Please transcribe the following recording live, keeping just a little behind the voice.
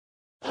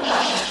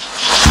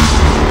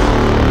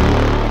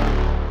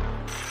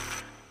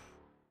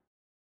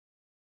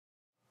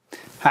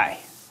Hi,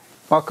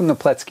 welcome to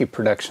Pletzke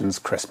Productions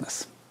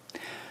Christmas.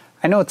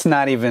 I know it's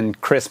not even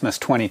Christmas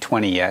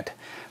 2020 yet,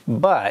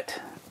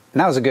 but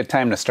now's a good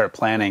time to start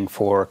planning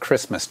for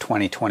Christmas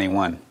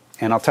 2021,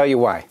 and I'll tell you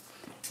why.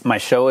 My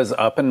show is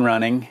up and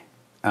running,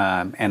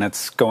 and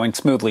it's going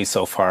smoothly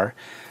so far,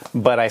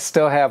 but I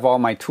still have all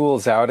my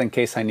tools out in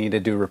case I need to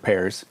do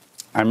repairs.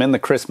 I'm in the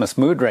Christmas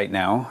mood right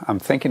now. I'm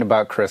thinking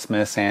about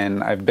Christmas,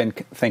 and I've been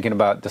thinking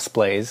about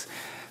displays.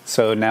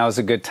 So now is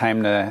a good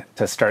time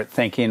to start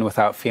thinking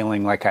without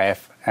feeling like I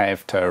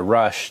have to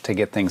rush to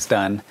get things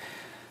done.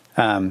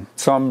 So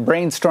I'm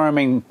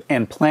brainstorming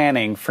and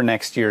planning for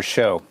next year's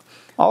show.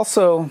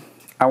 Also,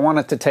 I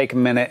wanted to take a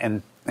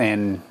minute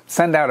and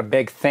send out a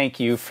big thank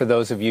you for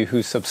those of you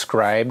who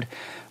subscribed.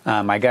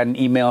 I got an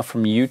email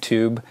from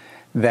YouTube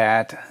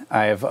that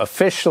I've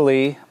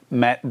officially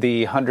met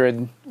the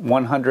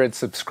 100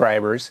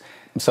 subscribers.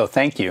 So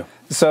thank you.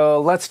 So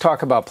let's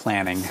talk about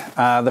planning.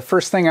 The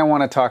first thing I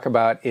want to talk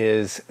about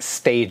is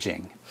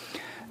staging.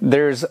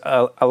 There's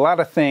a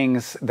lot of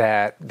things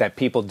that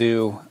people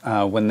do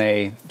when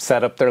they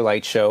set up their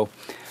light show.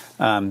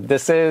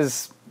 This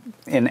is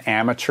an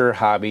amateur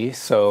hobby,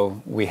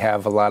 so we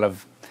have a lot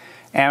of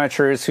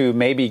amateurs who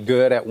may be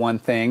good at one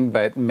thing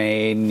but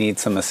may need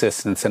some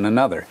assistance in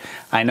another.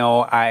 I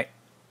know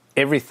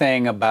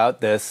everything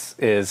about this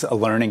is a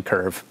learning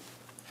curve.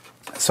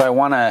 So I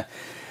want to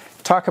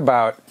talk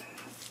about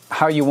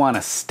how you want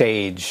to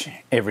stage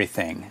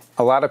everything.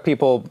 A lot of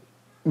people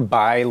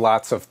buy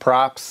lots of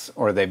props,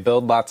 or they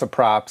build lots of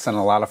props, and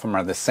a lot of them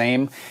are the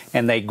same,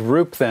 and they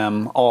group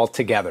them all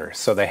together.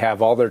 So they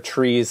have all their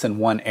trees in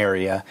one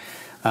area.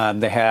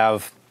 They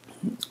have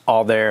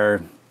all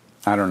their,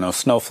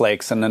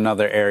 snowflakes in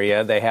another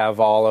area. They have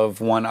all of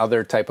one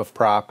other type of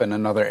prop in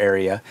another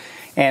area.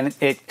 And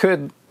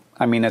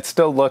it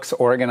still looks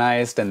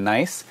organized and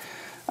nice.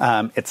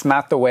 It's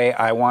not the way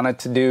I wanted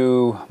to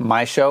do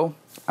my show.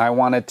 I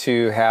wanted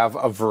to have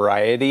a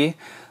variety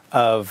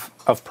of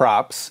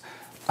props,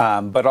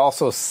 but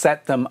also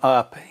set them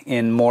up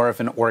in more of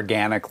an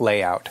organic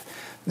layout.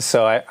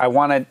 So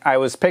I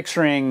was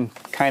picturing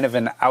kind of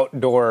an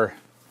outdoor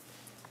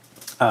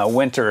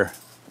winter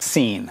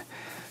scene.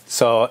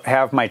 So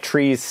have my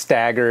trees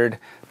staggered,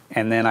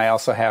 and then I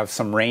also have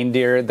some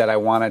reindeer that I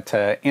wanted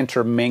to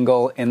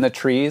intermingle in the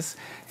trees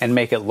and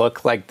make it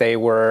look like they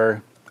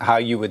were how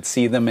you would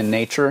see them in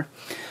nature.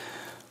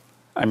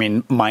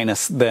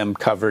 Minus them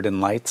covered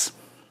in lights.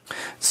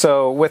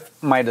 So with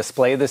my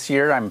display this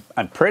year,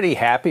 I'm pretty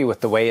happy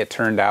with the way it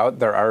turned out.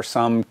 There are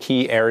some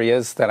key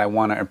areas that I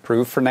want to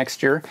improve for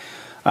next year.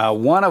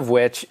 One of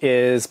which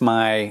is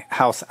my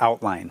house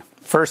outline.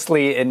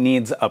 Firstly, it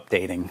needs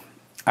updating.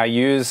 I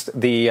used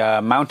the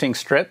mounting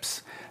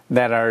strips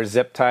that are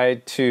zip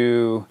tied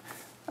to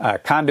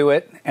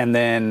conduit, and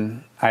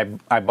then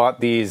I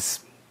bought these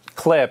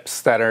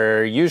clips that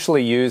are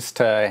usually used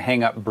to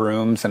hang up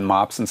brooms and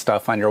mops and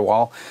stuff on your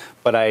wall,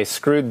 but I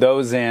screwed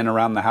those in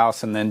around the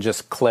house and then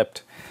just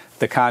clipped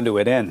the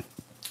conduit in,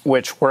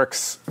 which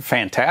works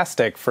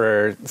fantastic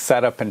for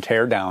setup and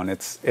tear down.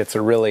 It's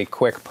a really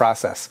quick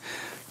process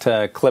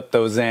to clip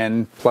those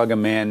in, plug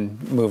them in,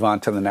 move on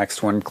to the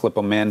next one, clip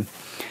them in.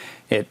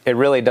 It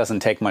really doesn't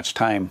take much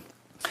time.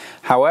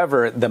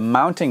 However, the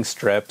mounting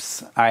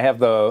strips, I have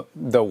the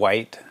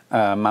white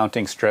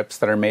mounting strips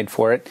that are made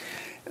for it.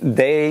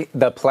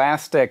 The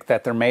plastic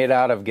that they're made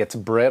out of gets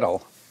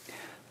brittle.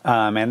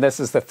 And this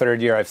is the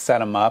third year I've set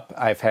them up.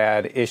 I've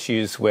had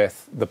issues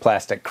with the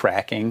plastic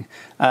cracking,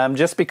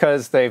 just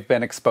because they've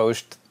been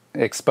exposed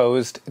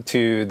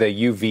to the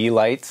UV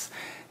lights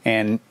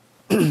and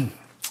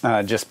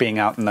just being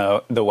out in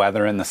the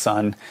weather in the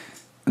sun.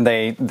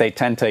 They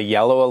tend to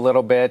yellow a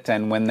little bit,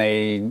 and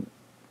when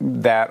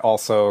that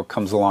also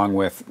comes along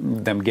with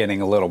them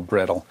getting a little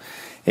brittle.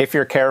 If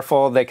you're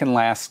careful, they can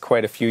last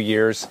quite a few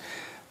years.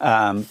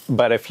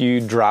 But if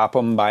you drop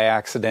them by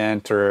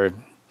accident, or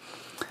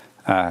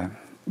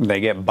they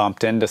get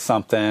bumped into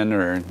something,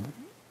 or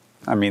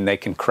they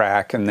can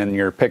crack, and then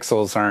your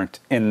pixels aren't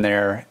in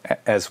there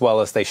as well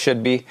as they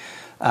should be.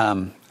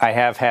 I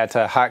have had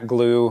to hot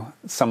glue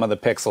some of the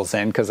pixels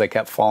in because they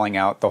kept falling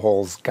out. The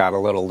holes got a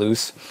little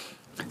loose.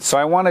 So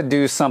I want to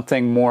do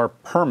something more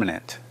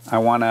permanent. I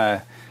want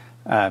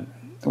to,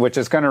 which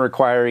is going to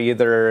require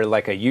either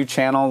like a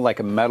U-channel,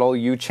 like a metal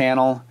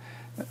U-channel,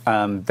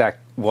 that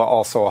will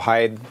also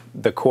hide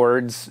the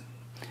cords,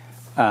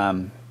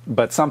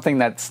 but something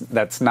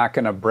that's not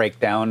going to break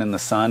down in the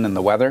sun and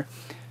the weather.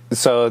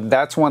 So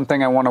that's one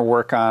thing I want to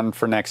work on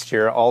for next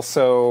year.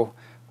 Also,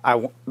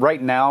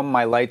 right now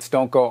my lights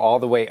don't go all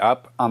the way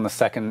up on the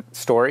second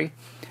story,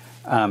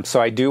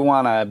 so I do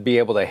want to be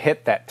able to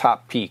hit that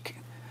top peak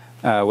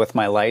with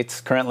my lights.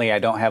 Currently I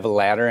don't have a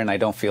ladder, and I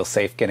don't feel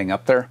safe getting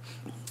up there.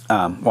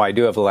 I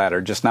do have a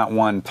ladder, just not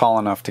one tall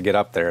enough to get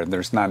up there.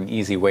 There's not an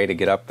easy way to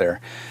get up there.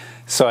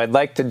 So I'd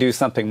like to do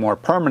something more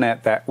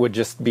permanent that would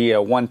just be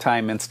a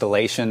one-time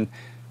installation,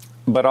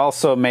 but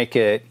also make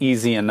it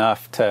easy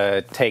enough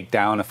to take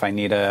down if I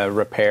need to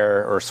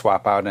repair or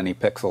swap out any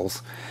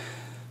pixels.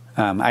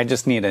 I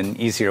just need an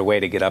easier way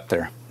to get up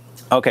there.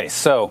 Okay,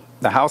 so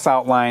the house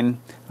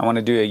outline, I want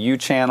to do a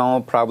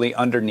U-channel probably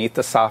underneath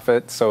the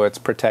soffit so it's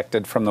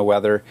protected from the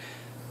weather,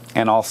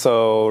 and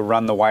also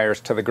run the wires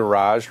to the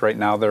garage. Right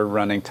now they're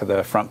running to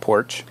the front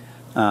porch,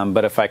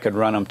 but if I could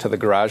run them to the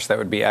garage, that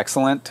would be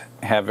excellent.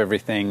 Have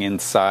everything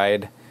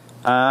inside.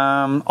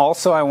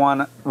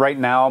 Also, right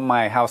now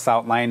my house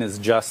outline is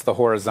just the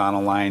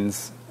horizontal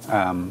lines.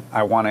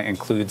 I want to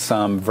include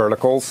some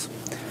verticals,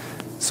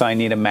 so I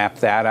need to map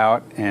that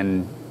out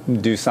and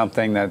do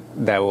something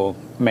that will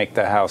make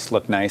the house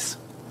look nice.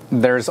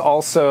 There's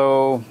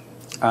also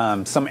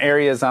some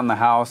areas on the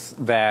house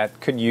that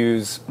could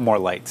use more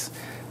lights.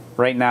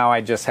 Right now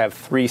I just have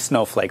 3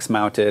 snowflakes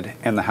mounted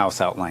in the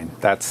house outline.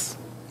 That's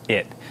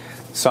it.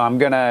 So I'm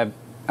gonna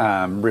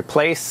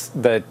replace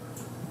the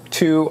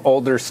 2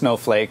 older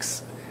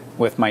snowflakes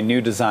with my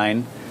new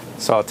design.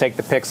 So I'll take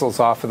the pixels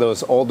off of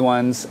those old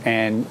ones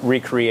and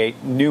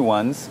recreate new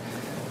ones.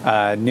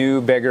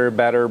 New, bigger,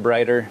 better,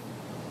 brighter,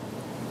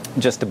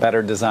 just a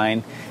better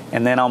design.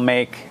 And then I'll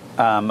make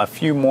a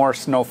few more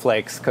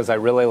snowflakes because I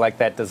really like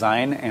that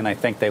design and I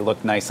think they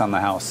look nice on the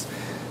house.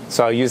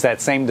 So I'll use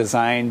that same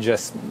design,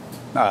 just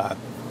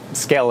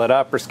scale it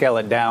up or scale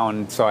it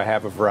down so I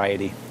have a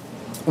variety.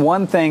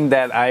 One thing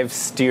that I've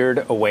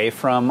steered away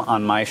from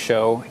on my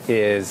show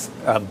is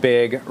a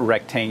big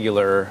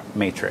rectangular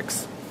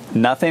matrix.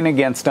 Nothing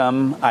against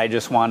them, I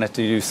just wanted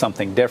to do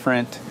something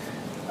different.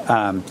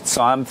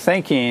 So I'm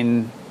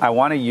thinking I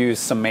want to use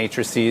some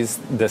matrices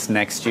this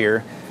next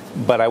year,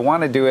 but I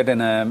want to do it in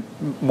a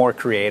more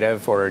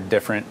creative or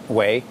different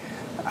way.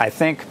 I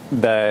think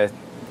the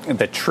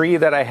tree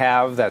that I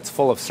have that's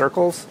full of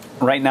circles,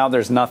 right now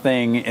there's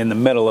nothing in the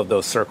middle of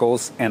those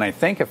circles, and I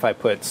think if I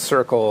put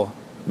circle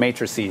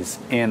matrices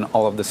in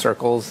all of the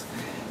circles,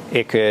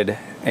 it could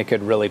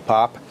really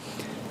pop.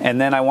 And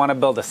then I want to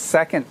build a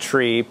second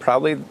tree,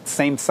 probably the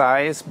same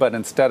size, but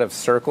instead of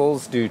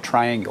circles, do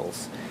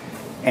triangles.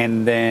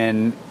 And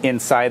then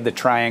inside the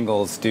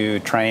triangles, do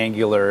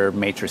triangular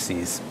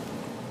matrices.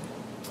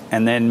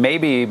 And then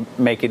maybe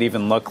make it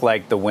even look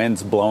like the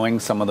wind's blowing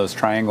some of those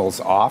triangles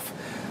off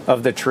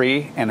of the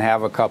tree and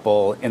have a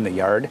couple in the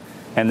yard.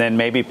 And then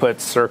maybe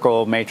put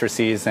circle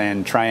matrices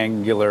and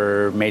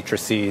triangular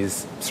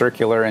matrices,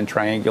 circular and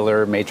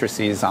triangular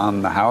matrices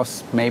on the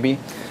house, maybe.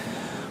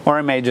 Or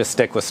I may just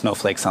stick with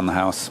snowflakes on the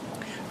house.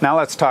 Now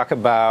let's talk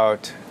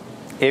about,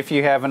 if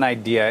you have an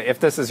idea, if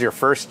this is your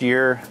first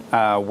year,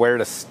 where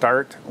to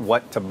start,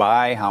 what to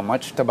buy, how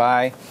much to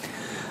buy.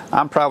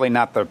 I'm probably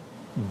not the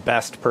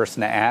best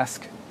person to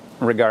ask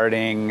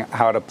regarding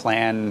how to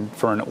plan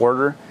for an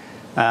order.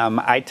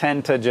 I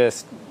tend to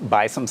just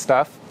buy some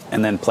stuff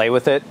and then play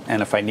with it,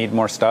 and if I need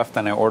more stuff,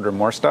 then I order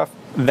more stuff.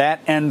 That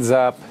ends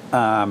up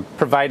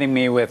providing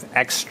me with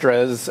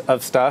extras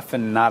of stuff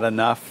and not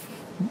enough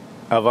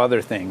of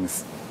other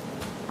things.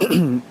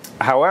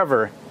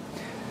 However,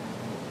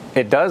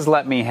 it does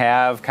let me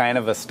have kind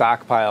of a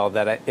stockpile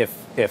that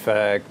if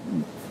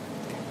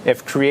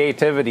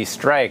creativity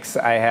strikes,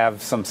 I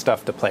have some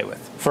stuff to play with.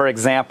 For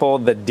example,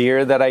 the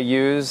deer that I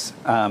use,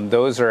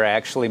 those are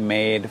actually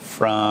made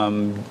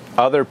from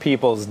other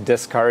people's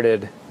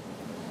discarded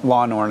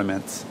lawn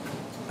ornaments.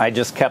 I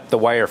just kept the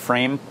wire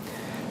frame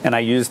and I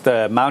used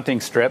the mounting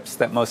strips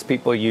that most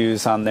people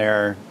use on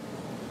their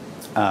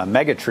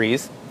mega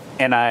trees,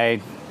 and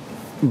I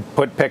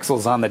put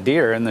pixels on the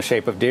deer in the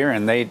shape of deer,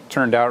 and they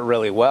turned out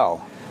really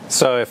well.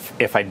 So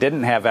if I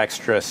didn't have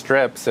extra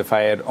strips, if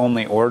I had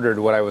only ordered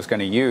what I was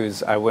going to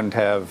use, I wouldn't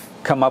have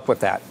come up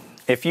with that.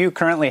 If you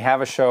currently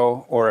have a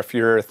show, or if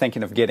you're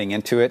thinking of getting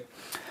into it,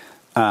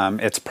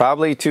 it's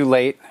probably too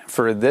late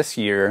for this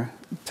year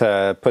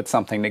to put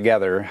something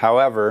together.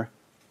 However,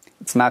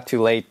 it's not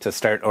too late to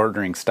start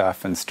ordering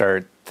stuff and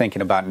start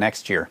thinking about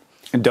next year.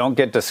 And don't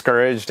get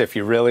discouraged if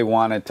you really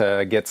wanted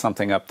to get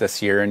something up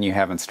this year and you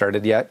haven't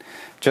started yet.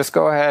 Just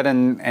go ahead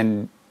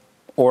and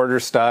order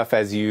stuff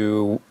as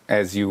you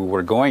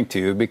were going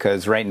to,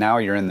 because right now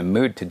you're in the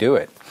mood to do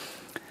it.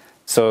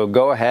 So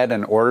go ahead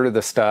and order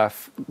the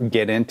stuff,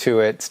 get into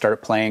it,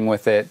 start playing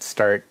with it,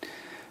 start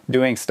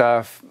doing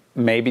stuff.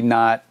 Maybe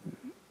not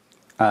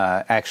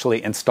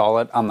actually install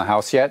it on the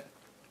house yet,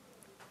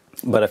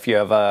 but if you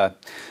have a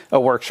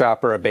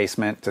workshop or a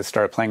basement to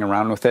start playing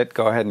around with it,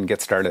 go ahead and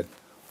get started.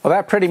 Well,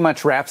 that pretty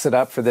much wraps it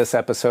up for this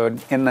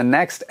episode. In the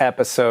next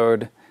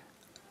episode,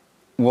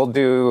 we'll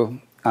do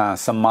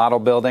some model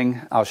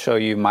building. I'll show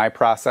you my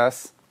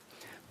process,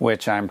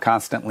 which I'm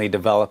constantly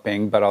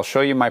developing, but I'll show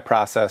you my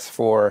process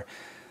for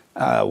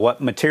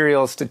what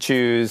materials to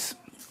choose,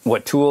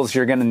 what tools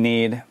you're going to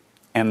need,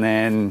 and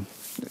then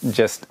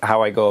just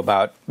how I go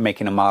about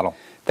making a model.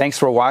 Thanks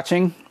for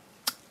watching.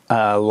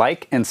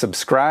 Like and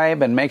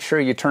subscribe, and make sure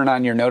you turn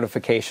on your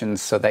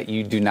notifications so that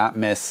you do not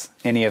miss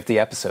any of the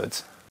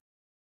episodes.